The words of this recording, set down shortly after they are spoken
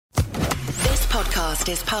podcast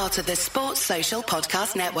is part of the Sports Social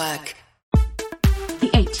Podcast Network. The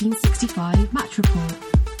 1865 Match Report.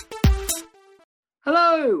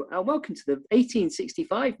 Hello and welcome to the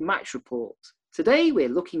 1865 Match Report. Today we're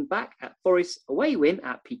looking back at Forest's away win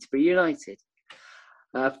at Peterborough United.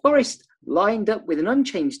 Forest lined up with an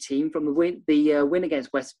unchanged team from the win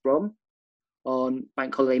against West Brom on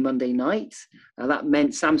Bank Holiday Monday night. That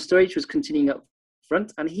meant Sam Sturridge was continuing up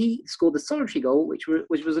front and he scored the solitary goal, which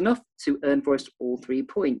was enough to earn Forest all 3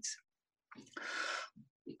 points.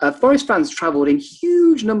 Forest fans travelled in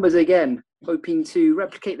huge numbers again, hoping to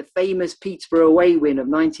replicate the famous Peterborough away win of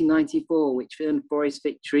 1994, which earned Forest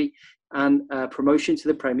victory and promotion to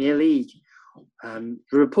the Premier League. The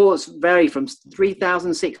reports vary from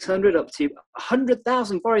 3,600 up to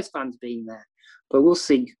 100,000 Forest fans being there, but we'll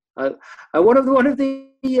see. One of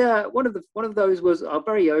those was our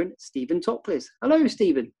very own Stephen Topless. Hello,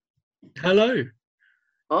 Stephen. Hello.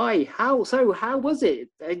 Hi. How was it?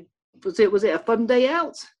 Was it a fun day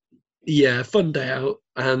out? Yeah, fun day out,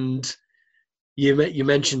 and you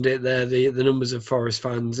mentioned it there. The numbers of Forest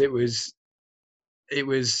fans. It was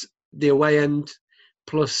the away end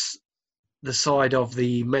plus the side of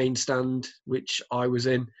the main stand, which I was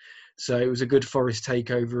in. So it was a good Forest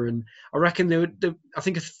takeover, and I reckon I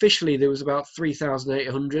think officially there was about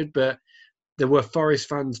 3,800, but there were Forest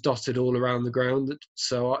fans dotted all around the ground.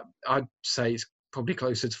 So I'd say it's probably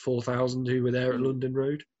closer to 4,000 who were there at London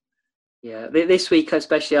Road. Yeah, this week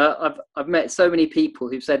especially, I've met so many people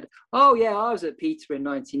who've said, "Oh yeah, I was at Peterborough in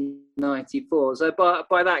 1994." So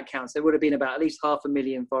by that counts, there would have been about at least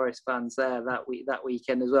 500,000 Forest fans there that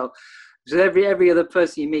weekend as well. So every other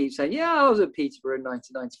person you meet saying, "Yeah, I was at Peterborough in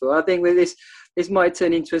 1994." I think with this might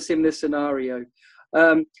turn into a similar scenario.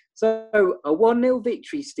 So a 1-0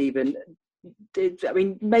 victory, Stephen.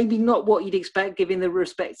 Maybe not what you'd expect given the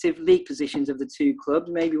respective league positions of the two clubs.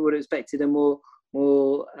 Maybe would have expected a more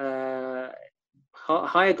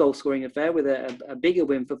higher goal scoring affair with a bigger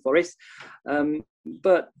win for Forest.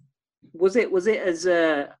 But was it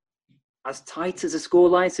as tight as a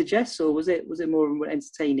scoreline suggests, or was it more of an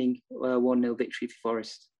entertaining 1-0 victory for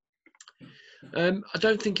Forest? I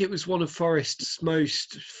don't think it was one of Forest's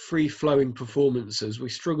most free-flowing performances. We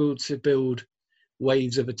struggled to build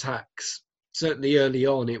waves of attacks. Certainly early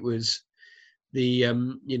on, it was the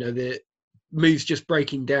moves just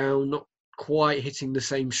breaking down, not quite hitting the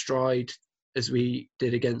same stride as we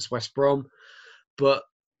did against West Brom. But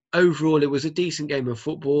overall, it was a decent game of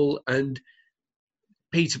football, and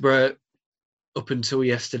Peterborough, up until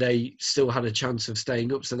yesterday, still had a chance of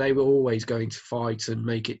staying up. So they were always going to fight and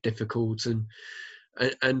make it difficult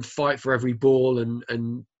and fight for every ball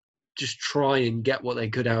and just try and get what they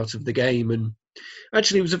could out of the game. And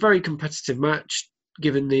actually, it was a very competitive match,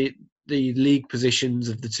 given the league positions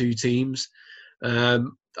of the two teams.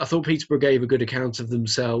 I thought Peterborough gave a good account of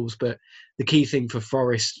themselves, but the key thing for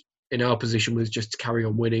Forest in our position was just to carry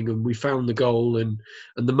on winning, and we found the goal and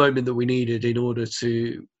the moment that we needed in order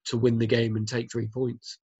to win the game and take 3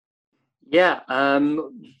 points. Yeah,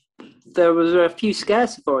 there was a few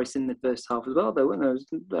scares for Forest in the first half as well, though, weren't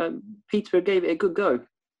there? Peterborough gave it a good go.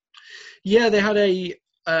 Yeah, they had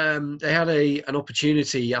an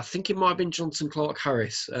opportunity. I think it might have been Johnson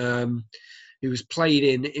Clark-Harris, who was played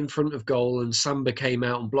in front of goal, and Samba came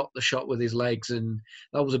out and blocked the shot with his legs, and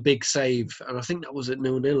that was a big save. And I think that was at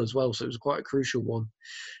 0-0 as well, so it was quite a crucial one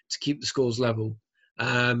to keep the scores level.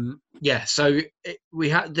 So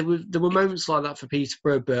there were moments like that for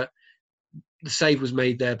Peterborough, but the save was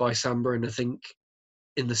made there by Samba, and I think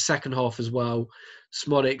in the second half as well,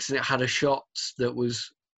 Smodics had a shot that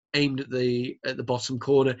was aimed at the bottom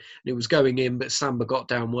corner, and it was going in, but Samba got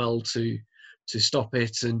down well to stop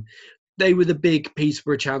it. And they were the big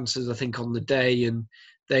Peterborough chances, I think, on the day, and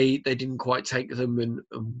they didn't quite take them, and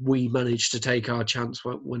we managed to take our chance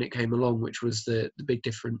when it came along, which was the big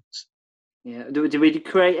difference. Yeah. Did we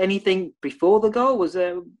create anything before the goal? Was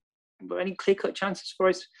there any clear-cut chances for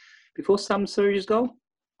us before Sam Sturridge's goal?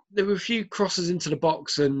 There were a few crosses into the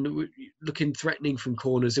box and looking threatening from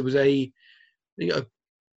corners. There was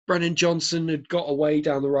Brennan Johnson had got away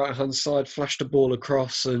down the right-hand side, flashed a ball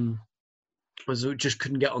across, and just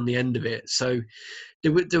couldn't get on the end of it. So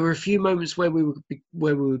there were a few moments where we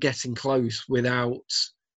were getting close without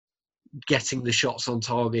getting the shots on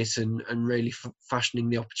target and really fashioning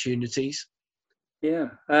the opportunities. Yeah.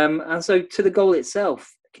 And so to the goal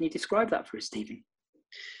itself, can you describe that for us, Stephen?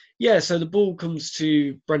 Yeah, so the ball comes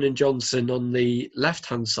to Brennan Johnson on the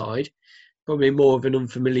left-hand side, probably more of an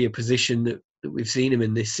unfamiliar position that we've seen him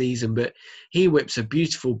in this season, but he whips a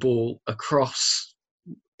beautiful ball across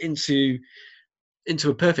into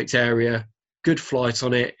a perfect area, good flight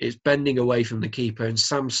on it. It's bending away from the keeper, and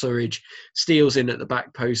Sam Surridge steals in at the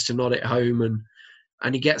back post to nod it home,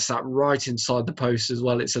 and he gets that right inside the post as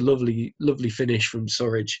well. It's a lovely, lovely finish from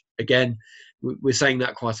Surridge. Again, we're saying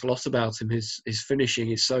that quite a lot about him. His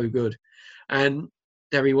finishing is so good. And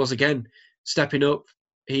there he was again, stepping up.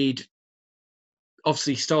 He'd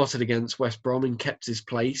obviously started against West Brom and kept his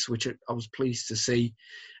place, which I was pleased to see.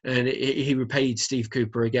 And he repaid Steve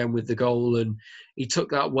Cooper again with the goal, and he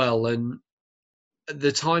took that well. And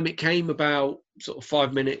the time it came, about sort of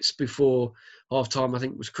 5 minutes before half-time, I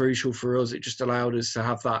think was crucial for us. It just allowed us to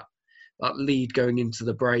have that lead going into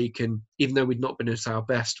the break. And even though we'd not been at our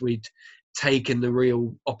best, we'd taken the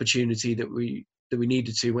real opportunity that we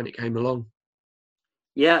needed to when it came along.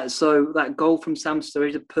 Yeah, so that goal from Sam Sturridge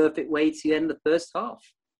is a perfect way to end the first half.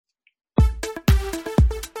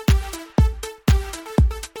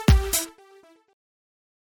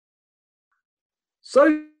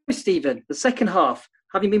 So, Stephen, the second half,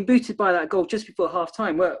 having been booted by that goal just before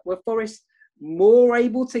half-time, were Forest more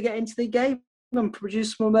able to get into the game and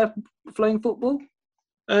produce more flowing football?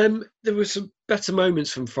 There were some better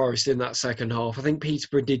moments from Forest in that second half. I think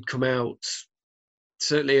Peterborough did come out,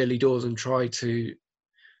 certainly early doors, and try to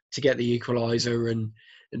get the equaliser and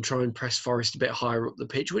try and press Forest a bit higher up the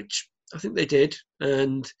pitch, which I think they did.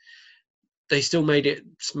 And they still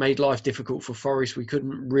made life difficult for Forest. We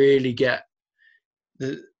couldn't really get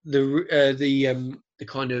the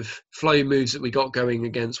kind of flow moves that we got going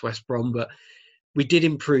against West Brom, but we did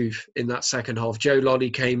improve in that second half. Joe Loddy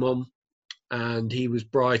came on, and he was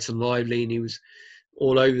bright and lively, and he was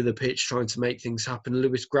all over the pitch trying to make things happen.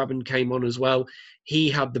 Lewis Grabban came on as well. He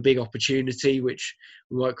had the big opportunity, which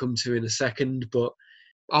we might come to in a second, but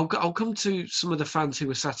I'll come to some of the fans who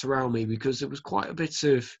were sat around me, because there was quite a bit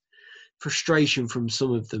of frustration from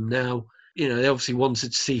some of them. Now, you know, they obviously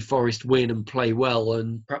wanted to see Forest win and play well,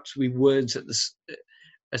 and perhaps we weren't at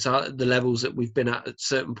the levels that we've been at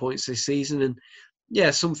certain points this season. And yeah,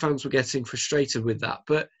 some fans were getting frustrated with that,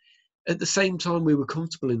 but at the same time, we were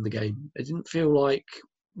comfortable in the game. It didn't feel like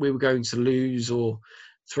we were going to lose or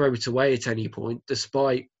throw it away at any point,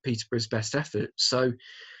 despite Peterborough's best effort. So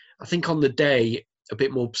I think on the day, a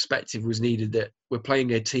bit more perspective was needed, that we're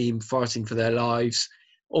playing a team fighting for their lives,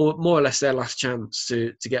 or more or less their last chance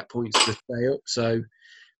to get points to stay up. So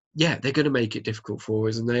yeah, they're going to make it difficult for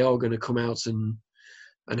us, and they are going to come out and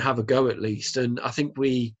have a go at least. And I think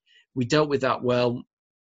we dealt with that well.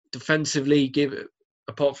 Defensively,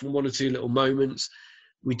 apart from one or two little moments,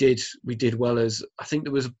 we did well. As I think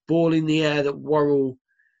there was a ball in the air that Worrell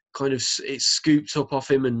kind of, it scooped up off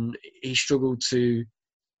him, and he struggled to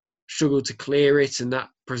clear it, and that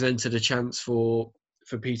presented a chance for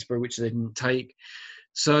Peterborough, which they didn't take.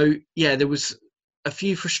 So yeah, there was a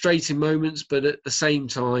few frustrating moments, but at the same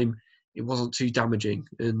time, it wasn't too damaging,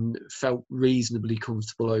 and felt reasonably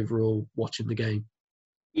comfortable overall watching the game.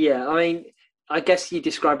 Yeah, I mean, I guess you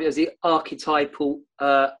described it as the archetypal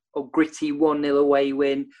or gritty 1-0 away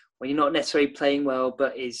win, when you're not necessarily playing well,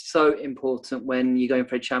 but is so important when you're going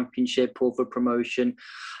for a championship or for promotion.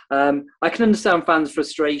 I can understand fans'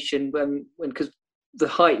 frustration when because the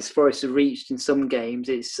heights Forest have reached in some games,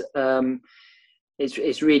 it's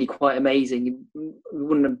really quite amazing.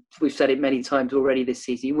 We've said it many times already this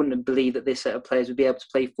season, you wouldn't have believed that this set of players would be able to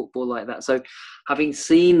play football like that. So having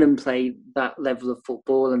seen them play that level of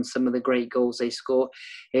football and some of the great goals they score,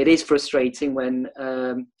 it is frustrating when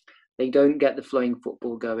they don't get the flowing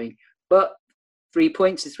football going. But 3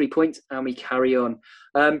 points is 3 points, and we carry on.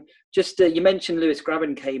 You mentioned Lewis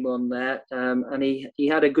Grabban came on there, and he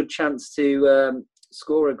had a good chance to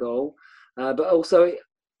score a goal. But also,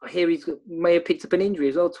 I hear he may have picked up an injury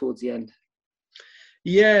as well towards the end.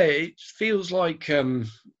 Yeah, it feels like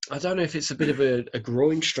I don't know if it's a bit of a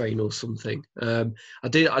groin strain or something. I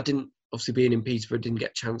didn't obviously, being in Peterborough, didn't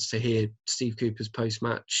get a chance to hear Steve Cooper's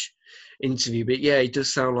post-match interview, but yeah, it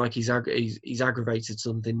does sound like he's aggravated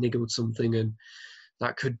something, niggled something, and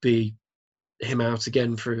that could be him out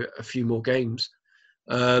again for a few more games,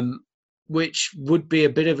 which would be a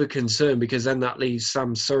bit of a concern, because then that leaves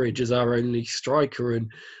Sam Surridge as our only striker,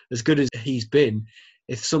 and as good as he's been,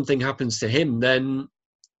 if something happens to him, then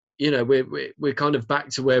you know we're kind of back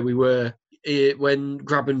to where we were when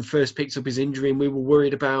Grabban first picked up his injury, and we were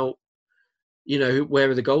worried about, you know, where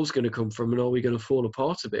are the goals going to come from, and are we going to fall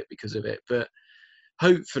apart a bit because of it? But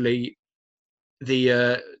hopefully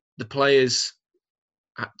the players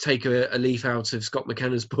take a leaf out of Scott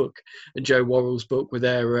McKenna's book and Joe Worrell's book with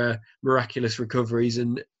their miraculous recoveries,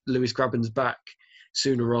 and Lewis Grabban's back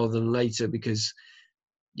sooner rather than later, because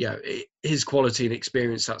yeah, his quality and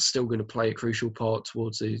experience, that's still going to play a crucial part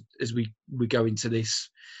towards as we go into this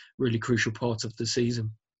really crucial part of the season.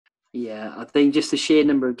 Yeah, I think just the sheer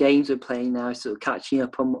number of games we're playing now is sort of catching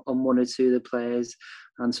up on one or two of the players,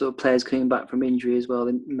 and sort of players coming back from injury as well,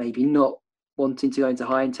 and maybe not wanting to go into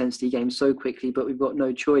high intensity games so quickly, but we've got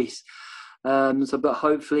no choice. But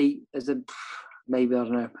hopefully, maybe, I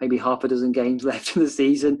don't know, maybe half a dozen games left in the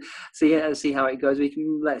season. See how it goes.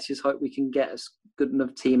 Let's just hope we can get a good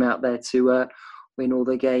enough team out there to win all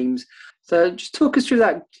the games. So just talk us through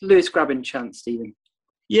that Lewis Grabban chance, Stephen.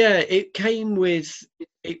 Yeah, it came with.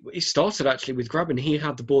 It started actually with Grabban. He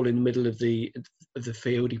had the ball in the middle of the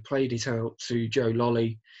field. He played it out to Joe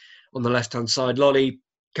Lolley on the left-hand side. Lolley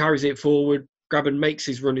carries it forward. Grabban makes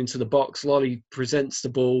his run into the box. Lolley presents the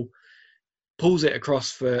ball, pulls it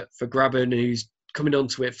across for Grabban, who's coming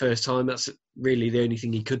onto it first time. That's really the only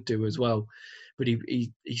thing he could do as well. But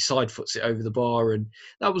he side foots it over the bar, and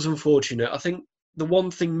that was unfortunate. I think the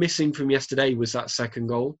one thing missing from yesterday was that second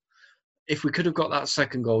goal. If we could have got that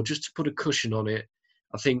second goal, just to put a cushion on it,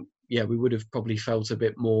 I think, yeah, we would have probably felt a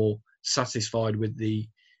bit more satisfied with the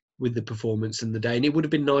performance in the day. And it would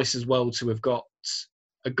have been nice as well to have got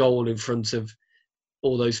a goal in front of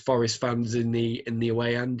all those Forest fans in the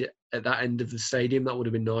away end at that end of the stadium. That would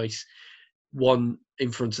have been nice. One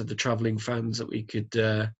in front of the travelling fans that we could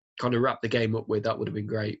kind of wrap the game up with. That would have been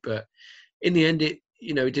great. But in the end, it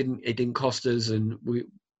didn't cost us, and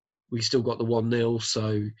we still got the 1-0.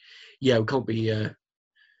 So yeah, we can't be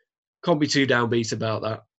too downbeat about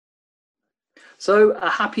that. So a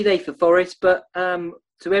happy day for Forest, but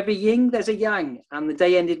to every yin there's a yang, and the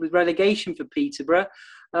day ended with relegation for Peterborough.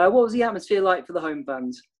 What was the atmosphere like for the home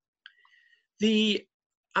fans? The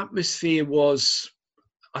atmosphere was,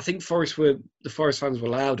 I think the Forest fans were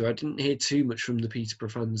louder. I didn't hear too much from the Peterborough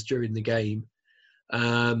fans during the game.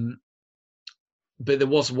 But there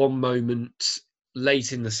was one moment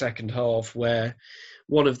late in the second half where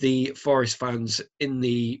one of the Forest fans in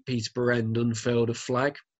the Peterborough end unfurled a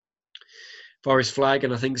Forest flag,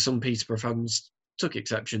 and I think some Peterborough fans took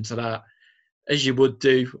exception to that, as you would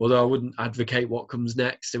do, although I wouldn't advocate what comes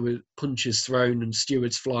next. There were punches thrown and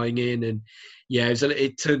stewards flying in, and yeah,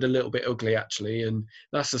 it turned a little bit ugly actually, and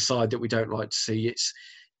that's the side that we don't like to see.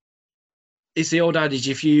 It's the old adage,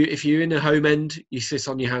 if you're in a home end, you sit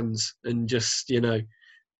on your hands and just,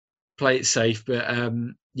 play it safe. But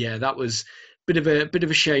yeah, that was a bit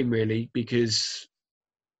of a shame really, because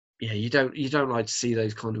yeah, you don't like to see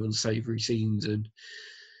those kind of unsavoury scenes,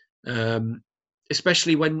 and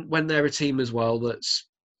especially when they're a team as well that's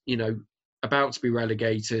about to be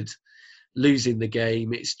relegated, losing the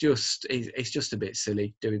game. It's just a bit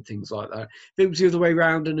silly doing things like that. If it was the other way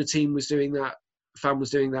around and a team was doing that, fan was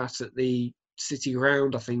doing that at the City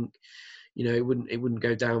ground, I think it wouldn't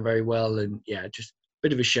go down very well. And yeah, just a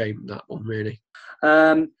bit of a shame, that one really.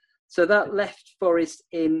 So that left Forest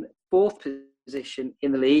in fourth position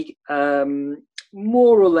in the league.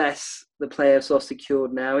 More or less the playoffs are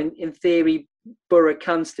secured now. In theory, Borough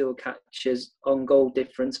can still catch us on goal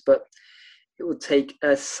difference, but it will take a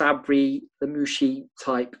Sabri Lamouchi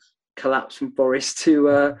type collapse from Forest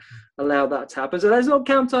to allow that to happen. So let's not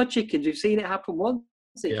count our chickens. We've seen it happen once.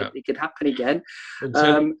 It could happen again.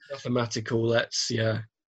 Mathematical,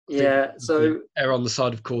 so err on the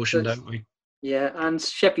side of caution, don't we? Yeah, and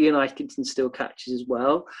Sheffield United can still catch us as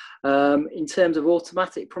well. In terms of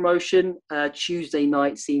automatic promotion, Tuesday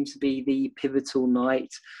night seems to be the pivotal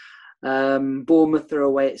night. Bournemouth are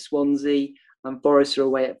away at Swansea and Forest are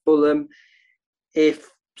away at Fulham.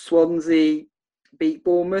 If Swansea beat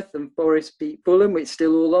Bournemouth and Forest beat Fulham, it's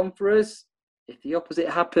still all on for us. If the opposite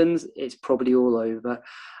happens, it's probably all over.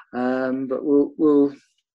 But we'll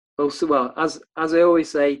also, well, as I always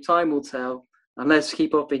say, time will tell, and let's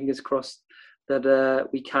keep our fingers crossed that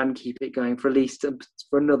we can keep it going for at least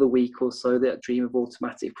for another week or so, that dream of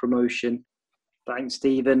automatic promotion. Thanks,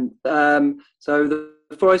 Stephen. So the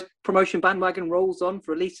Forest promotion bandwagon rolls on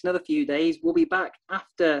for at least another few days. We'll be back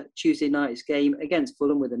after Tuesday night's game against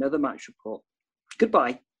Fulham with another match report.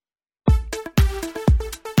 Goodbye.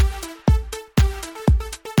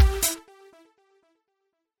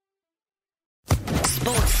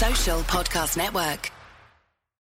 Sports Social Podcast Network.